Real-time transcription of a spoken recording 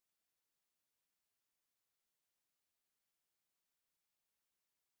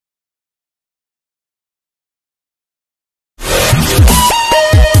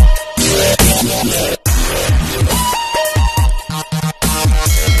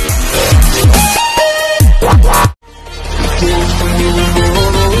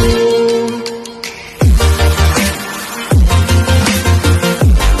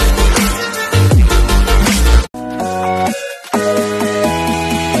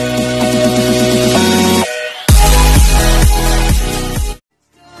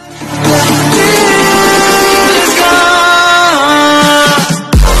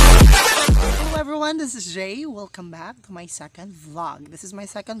back to my second vlog. This is my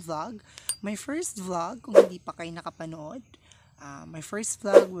second vlog. My first vlog, kung hindi pa kayo nakapanood, my first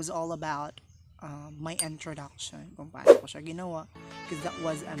vlog was all about my introduction, kung paano ko siya ginawa, because that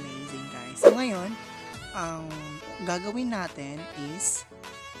was amazing, guys. So ngayon, ang gagawin natin is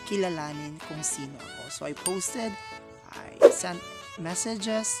kilalanin kung sino ako. So I sent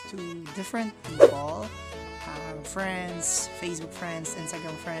messages to different people, friends, Facebook friends,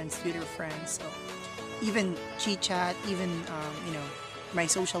 Instagram friends, Twitter friends, so even chit-chat, even my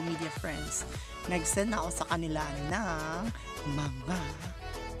social media friends. Nag-send ako sa kanila ng mga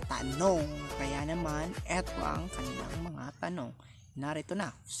tanong. Kaya naman, eto ang kanilang mga tanong. Narito na.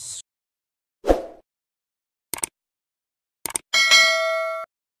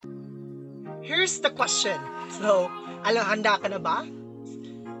 Here's the question. So, handa ka na ba?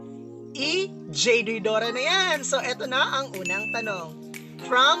 Jay Doydora na yan. So, eto na ang unang tanong.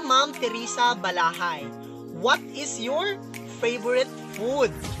 From Ma'am Teresa Balahay. What is your favorite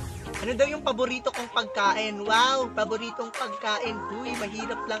food? Ano daw yung paborito kong pagkain? Wow, paboritong pagkain. Uy,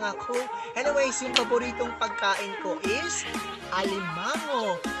 mahirap lang ako. Anyways, yung paboritong pagkain ko is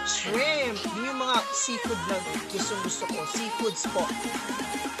alimango, shrimp. Yun yung mga seafood na gusto ko. Seafoods po.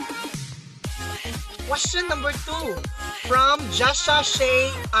 Question number 2. From Jasha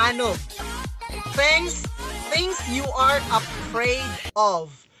Shay Ano. Things you are afraid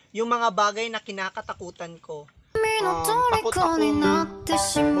of. Yung mga bagay na kinakatakutan ko. Takot akong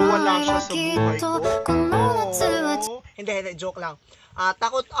mawala siya sa buhay ko. Hindi, joke lang.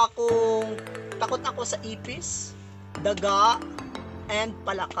 Takot ako sa ipis, daga, and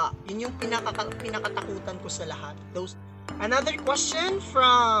palaka. Yun yung pinakatakutan ko sa lahat. Another question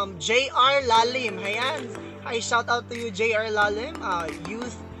from JR Lalim. Ayan. Hi, shout out to you, JR Lalim,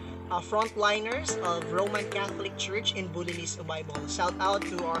 youth frontliners of Roman Catholic Church in Bulilis, Ubay-Bohol. Shout out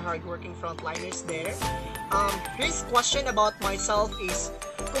to our hardworking frontliners there. His question about myself is,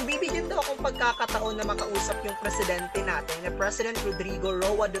 kung bibigyan daw akong pagkakataon na makausap yung presidente natin, na President Rodrigo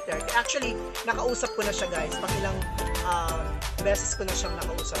Roa Duterte. Actually, nakausap ko na siya, guys. Pakilang beses ko na siyang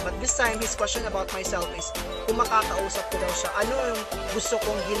nakausap. But this time, his question about myself is, kung makakausap ko daw siya, ano yung gusto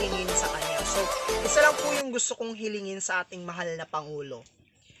kong hilingin sa kanya? So, isa lang po yung gusto kong hilingin sa ating mahal na Pangulo.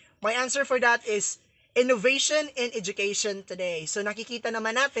 My answer for that is innovation in education today. So nakikita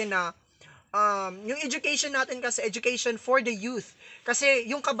naman natin na yung education natin kasi, education for the youth. Kasi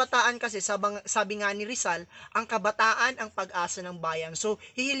yung kabataan kasi, sabi nga ni Rizal, ang kabataan ang pag-asa ng bayan. So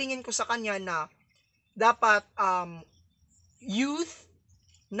hihilingin ko sa kanya na dapat youth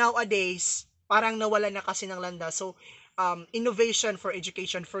nowadays parang nawala na kasi ng landas. So innovation for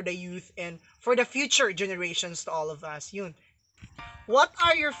education for the youth and for the future generations to all of us. Yun. What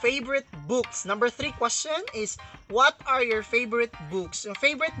are your favorite books? Number 3 question is, what are your favorite books? Yung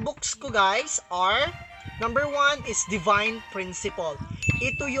favorite books ko, guys, are, number 1 is Divine Principle.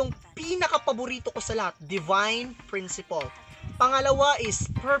 Ito yung pinaka-paborito ko sa lahat, Divine Principle. Pangalawa is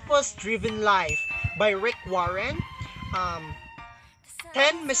Purpose Driven Life by Rick Warren.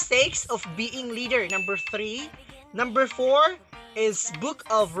 10 Mistakes of Being Leader, number 3. Number 4 is Book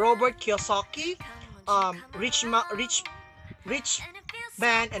of Robert Kiyosaki, Rich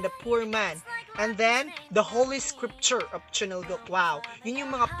Man and the Poor Man. And then, The Holy Scripture of Chinilgok. Wow. Yun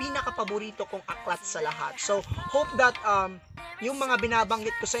yung mga pinaka-paborito kong aklat sa lahat. So, hope that yung mga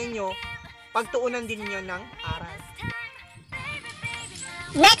binabanggit ko sa inyo, pagtuunan din niyo ng aral.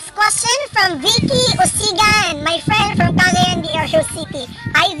 Next question from Vicky Usigan, my friend from Cagayan de Oro City.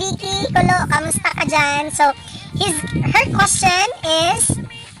 Hi Vicky, Kulo, kamusta ka dyan? So, her question is,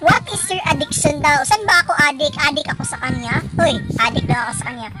 what is your addiction daw? Saan ba ako addict? Addict ako sa kanya? Uy, addict daw ako sa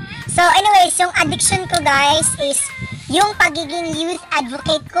kanya. So anyways, yung addiction ko, guys, is yung pagiging youth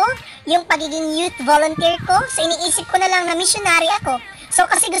advocate ko, yung pagiging youth volunteer ko. So iniisip ko na lang na missionary ako. So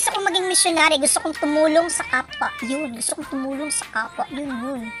kasi gusto kong maging missionary, gusto kong tumulong sa kapwa. Yun, gusto kong tumulong sa kapwa.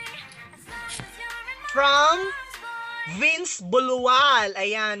 Yun. From Vince Buluwal.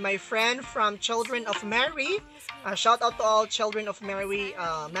 Ayan, my friend from Children of Mary. Shout out to all Children of Mary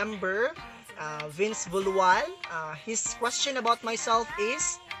member, Vince Buluwal. His question about myself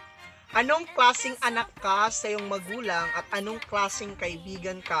is, anong klaseng anak ka sa iyong magulang at anong klaseng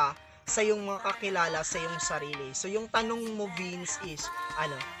kaibigan ka sa iyong mga kakilala sa iyong sarili? So yung tanong mo, Vince, is,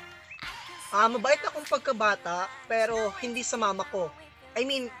 mabait akong pagkabata pero hindi sa mama ko. I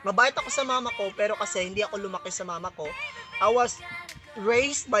mean, mabait ako sa mama ko pero kasi hindi ako lumaki sa mama ko. I was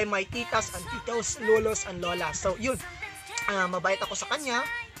raised by my titas and titos, lolos and lolas. So, yun. Mabait ako sa kanya.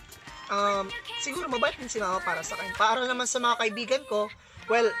 Siguro mabait din si mama para sa kanya. Para naman sa mga kaibigan ko,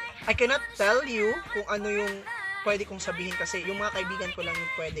 well, I cannot tell you kung ano yung pwede kong sabihin kasi yung mga kaibigan ko lang yung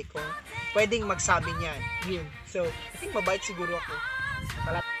pwedeng magsabi niyan. Yun. So, I think mabait siguro ako.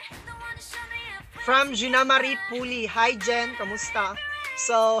 From Gina Marie Puli. Hi Jen, kamusta?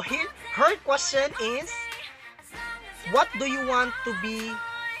 So, her question is, what do you want to be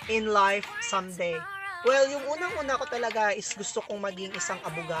in life someday? Well, yung unang-una ko talaga is gusto kong maging isang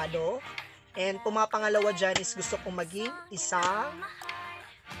abogado. And pumapangalawa dyan is gusto kong maging isang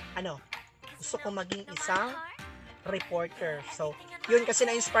reporter. So, yun kasi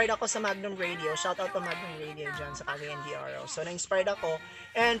na-inspired ako sa Magnum Radio. Shout out to Magnum Radio dyan sa Cagayan de Oro. So, na-inspired ako.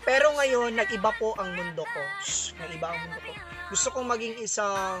 Pero ngayon, nag-iba po ang mundo ko. Gusto kong maging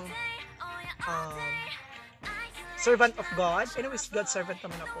isang servant of God. Anyways, God's servant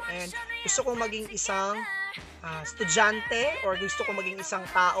naman ako. And gusto kong maging isang estudyante or gusto kong maging isang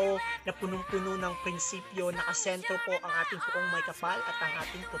tao na punong-puno ng prinsipyo, nakasentro po ang ating poong may kapal at ang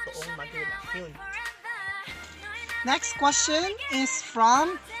ating totoong magulang. Yun. Next question is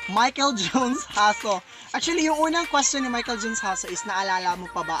from Michael Jones Haso. Actually, yung unang question ni Michael Jones Haso is naalala mo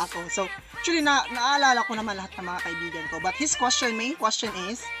pa ba ako? So, actually, naalala ko naman lahat ng mga kaibigan ko. But his main question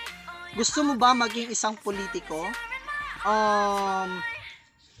is, gusto mo ba maging isang politiko?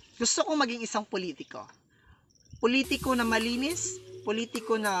 Gusto ko maging isang politiko. Politiko na malinis,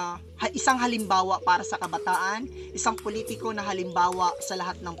 politiko na isang halimbawa para sa kabataan, isang politiko na halimbawa sa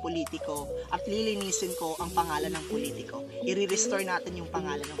lahat ng politiko, at lilinisin ko ang pangalan ng politiko. I-restore natin yung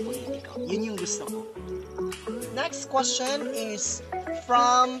pangalan ng politiko. Yun yung gusto ko. Next question is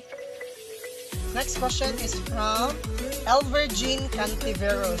from Elvergine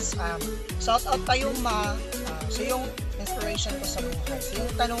Cantiveros. Shout out tayo siya yung inspiration ko sa buhay. So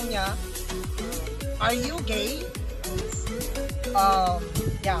yung tanong niya, are you gay?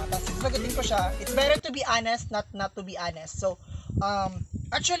 Tapos sasagutin ko siya. It's better to be honest, not to be honest. So,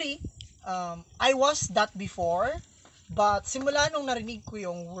 actually, I was that before, but simula nung narinig ko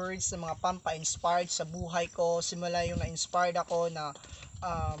yung words ng mga pampa-inspired sa buhay ko, simula yung na-inspired ako na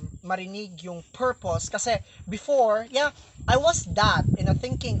marinig yung purpose. Kasi before, I was that in a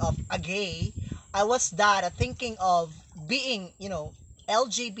thinking of a gay. I was that a thinking of being,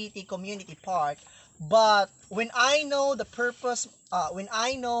 LGBT community part. But when I know the purpose, when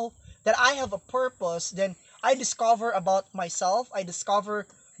I know that I have a purpose, then I discover about myself. I discover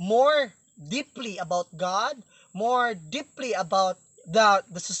more deeply about God, more deeply about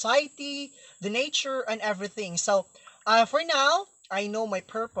the society, the nature, and everything. So, for now, I know my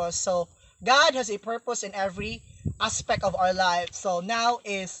purpose. So, God has a purpose in every aspect of our life. So, now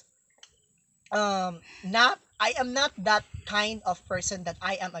is I am not that kind of person that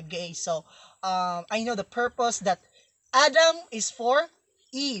I am a gay. So, I know the purpose that Adam is for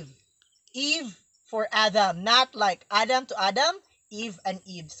Eve. Eve for Adam. Not like Adam to Adam, Eve and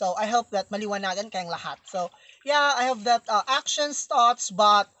Eve. So, I hope that maliwanagan kayong lahat. So, I have that actions, thoughts,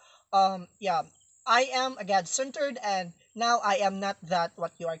 but, I am a God-centered and now I am not that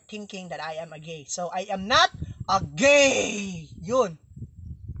what you are thinking that I am a gay. So, I am not a gay. Yun.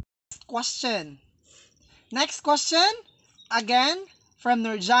 Next question, again, from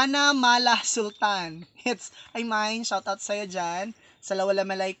Nurjana Mala Sultan. Ay mine, shout out sa'yo dyan.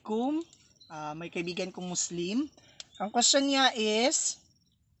 Assalamualaikum. May kaibigan kong Muslim. Ang question niya is,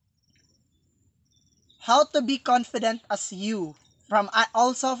 how to be confident as you? From,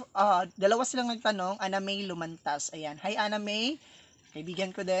 dalawa silang nagtanong, Ana May Lumantas. Ayan. Hi Ana May.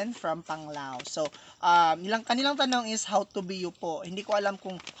 Kaibigan ko din from Panglao. So, kanilang tanong is, how to be you po. Hindi ko alam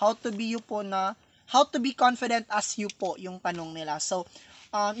kung how to be you po na, how to be confident as you po yung tanong nila. So,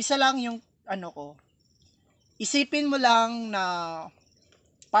 isa lang yung isipin mo lang na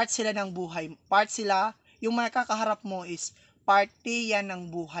part sila ng buhay. Yung mga kakaharap mo is parte yan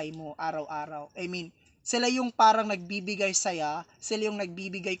ng buhay mo araw-araw. I mean, sila yung parang nagbibigay saya, sila yung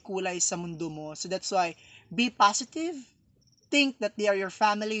nagbibigay kulay sa mundo mo. So that's why, be positive. Think that they are your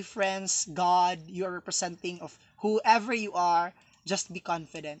family, friends, God, you're representing of whoever you are. Just be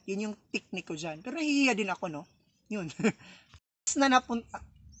confident. Yun yung technique ko dyan. Pero nahihiya din ako, no? Yun. Place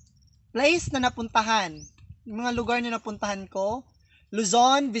na napuntahan. Yung mga lugar na napuntahan ko,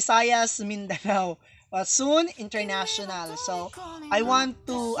 Luzon, Visayas, Mindanao. Soon, international. So, I want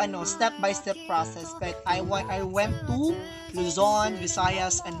to, step-by-step process. But I went to Luzon,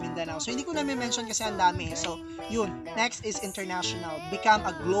 Visayas, and Mindanao. So, hindi ko na mention kasi ang dami. So, yun. Next is international. Become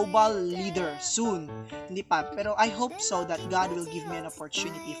a global leader soon. Hindi pa. Pero I hope so that God will give me an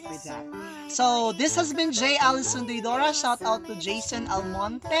opportunity for that. So, this has been Jay Doydora. Shout out to Jason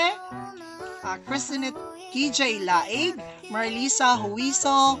Almonte, Christine KJ Laig, Marlisa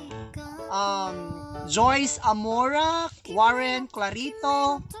Huiso, Joyce Amora, Warren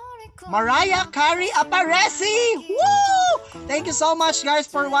Clarito, Mariah Carey Aparesi. Woo! Thank you so much, guys,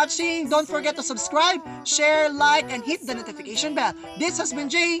 for watching. Don't forget to subscribe, share, like, and hit the notification bell. This has been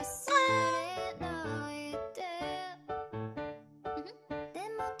Jay. Bye! で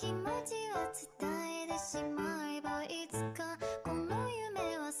も気持ちは伝えてしまえばいつかこの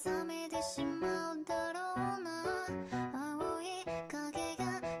夢は覚めてしまうだろうな青い影が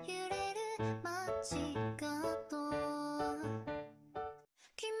揺れる街角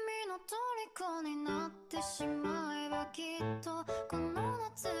君の虜になってしまえばきっとこの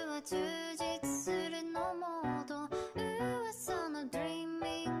夏は充実するの